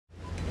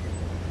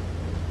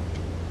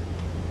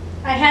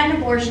had an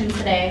abortion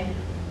today.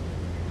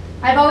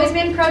 I've always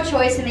been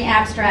pro-choice in the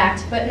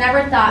abstract, but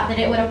never thought that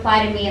it would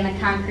apply to me in the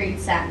concrete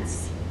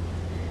sense.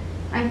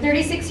 I'm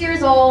 36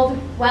 years old,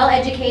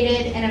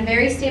 well-educated, in a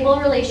very stable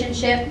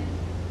relationship.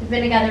 We've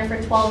been together for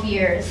 12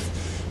 years.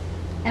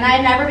 And I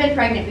had never been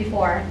pregnant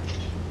before.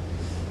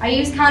 I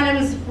use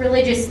condoms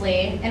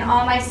religiously in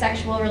all my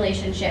sexual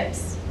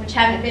relationships, which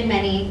haven't been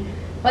many,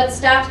 but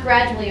stopped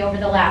gradually over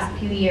the last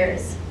few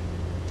years.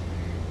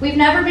 We've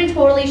never been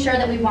totally sure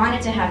that we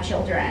wanted to have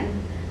children,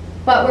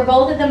 but we're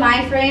both of the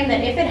mind frame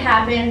that if it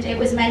happened, it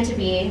was meant to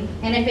be,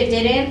 and if it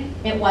didn't,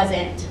 it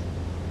wasn't.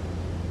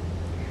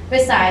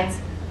 Besides,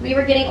 we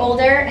were getting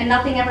older and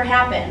nothing ever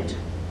happened.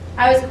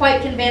 I was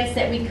quite convinced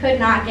that we could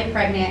not get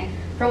pregnant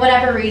for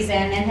whatever reason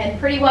and had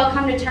pretty well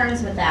come to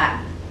terms with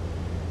that.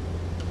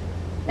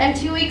 Then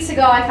 2 weeks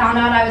ago, I found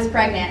out I was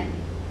pregnant.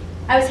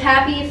 I was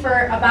happy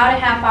for about a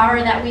half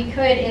hour that we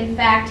could, in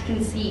fact,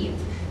 conceive.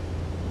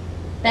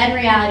 Then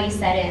reality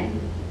set in.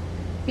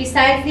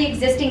 Besides the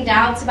existing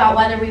doubts about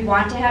whether we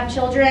want to have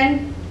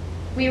children,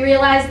 we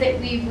realized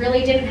that we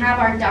really didn't have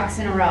our ducks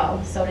in a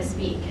row, so to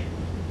speak.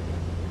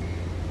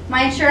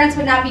 My insurance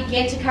would not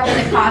begin to cover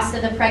the cost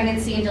of the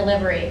pregnancy and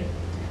delivery.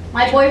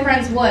 My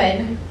boyfriend's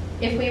would,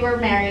 if we were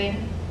married,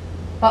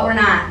 but we're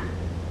not.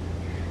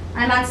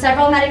 I'm on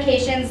several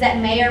medications that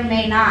may or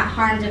may not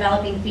harm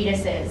developing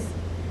fetuses.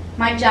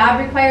 My job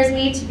requires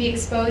me to be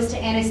exposed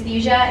to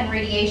anesthesia and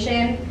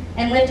radiation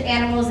and lift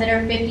animals that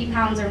are 50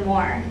 pounds or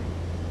more.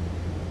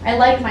 I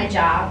like my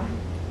job.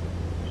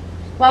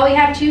 While we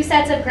have 2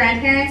 sets of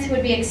grandparents who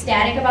would be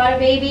ecstatic about a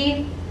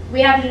baby,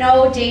 we have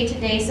no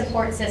day-to-day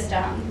support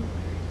system.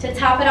 To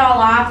top it all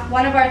off,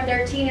 one of our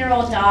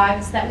 13-year-old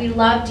dogs that we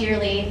love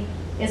dearly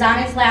is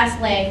on his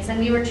last legs, and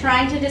we were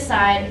trying to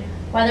decide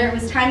whether it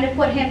was time to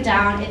put him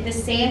down at the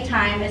same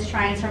time as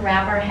trying to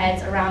wrap our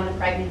heads around the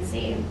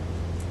pregnancy.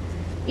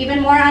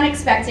 Even more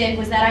unexpected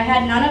was that I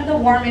had none of the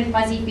warm and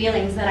fuzzy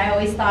feelings that I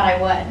always thought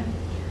I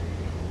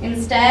would.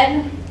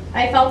 Instead,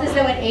 I felt as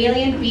though an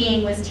alien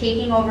being was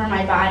taking over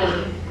my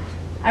body.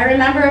 I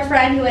remember a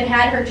friend who had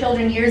had her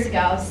children years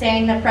ago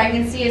saying that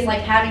pregnancy is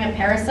like having a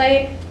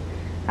parasite.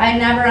 I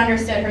never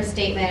understood her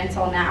statement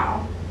until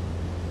now.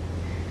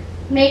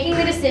 Making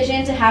the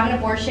decision to have an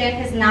abortion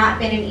has not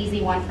been an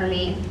easy one for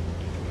me.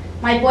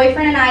 My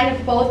boyfriend and I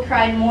have both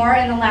cried more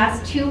in the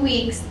last 2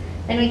 weeks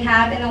than we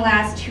have in the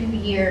last 2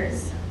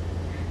 years.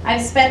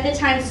 I've spent the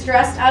time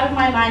stressed out of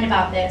my mind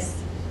about this,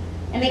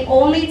 and the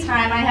only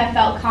time I have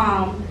felt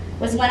calm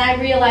was when I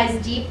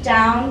realized deep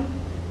down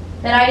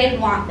that I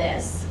didn't want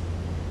this.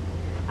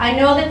 I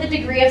know that the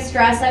degree of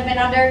stress I've been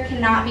under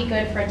cannot be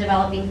good for a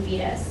developing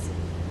fetus.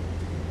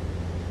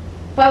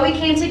 But we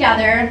came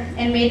together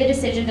and made the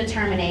decision to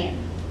terminate,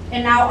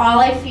 and now all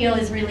I feel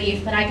is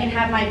relief that I can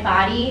have my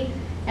body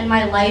and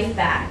my life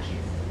back.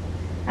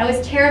 I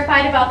was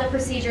terrified about the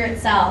procedure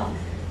itself,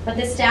 but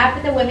the staff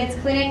at the women's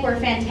clinic were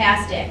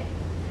fantastic.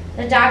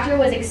 The doctor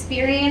was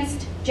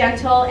experienced,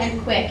 gentle,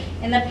 and quick,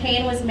 and the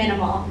pain was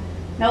minimal,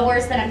 no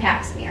worse than a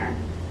pap smear.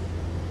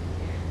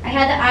 I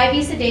had the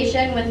IV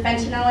sedation with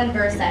fentanyl and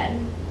Versed.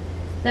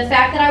 The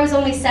fact that I was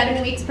only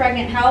 7 weeks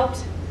pregnant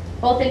helped,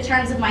 both in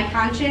terms of my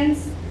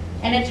conscience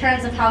and in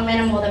terms of how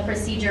minimal the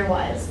procedure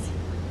was.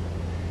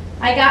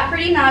 I got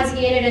pretty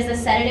nauseated as the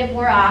sedative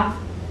wore off,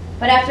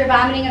 but after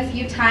vomiting a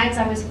few times,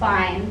 I was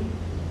fine.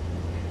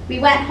 We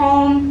went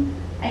home,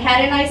 I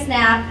had a nice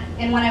nap,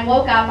 and when I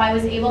woke up, I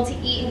was able to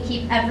eat and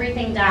keep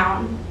everything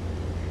down.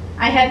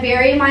 I had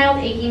very mild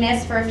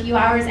achiness for a few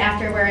hours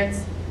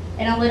afterwards,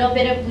 and a little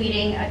bit of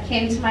bleeding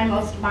akin to my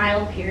most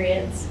mild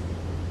periods.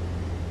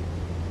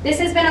 This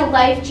has been a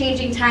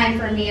life-changing time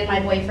for me and my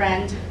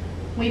boyfriend.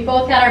 We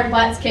both got our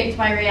butts kicked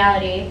by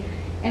reality,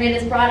 and it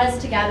has brought us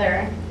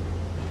together.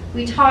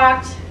 We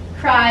talked,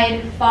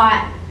 cried,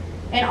 fought,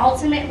 and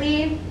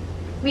ultimately,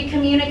 we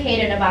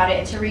communicated about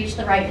it to reach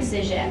the right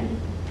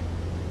decision.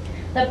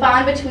 The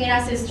bond between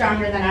us is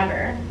stronger than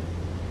ever.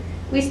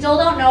 We still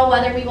don't know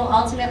whether we will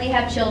ultimately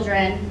have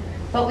children,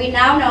 but we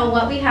now know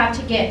what we have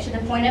to get to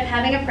the point of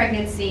having a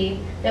pregnancy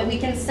that we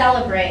can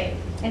celebrate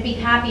and be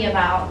happy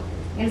about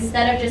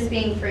instead of just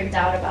being freaked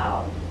out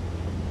about.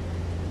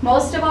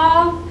 Most of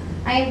all,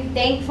 I am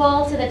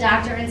thankful to the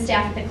doctor and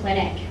staff at the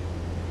clinic.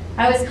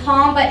 I was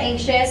calm but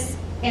anxious,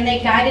 and they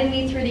guided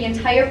me through the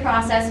entire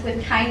process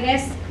with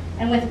kindness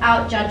and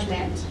without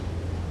judgment.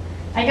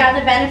 I got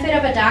the benefit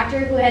of a doctor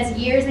who has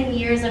years and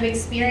years of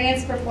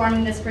experience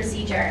performing this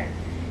procedure.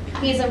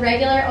 He's a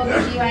regular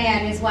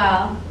OBGYN as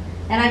well,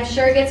 and I'm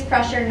sure gets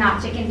pressure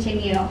not to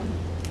continue.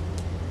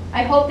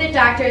 I hope that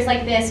doctors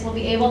like this will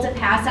be able to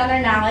pass on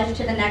their knowledge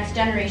to the next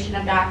generation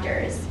of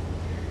doctors.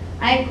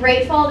 I am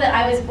grateful that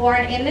I was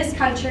born in this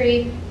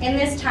country, in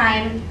this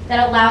time,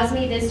 that allows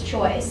me this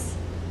choice,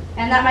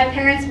 and that my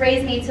parents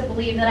raised me to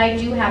believe that I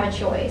do have a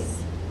choice.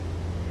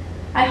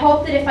 I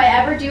hope that if I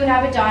ever do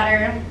have a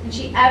daughter, and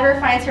she ever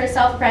finds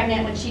herself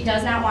pregnant when she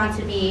does not want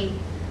to be,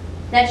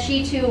 that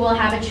she too will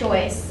have a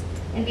choice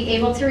and be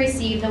able to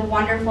receive the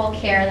wonderful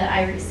care that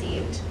I receive.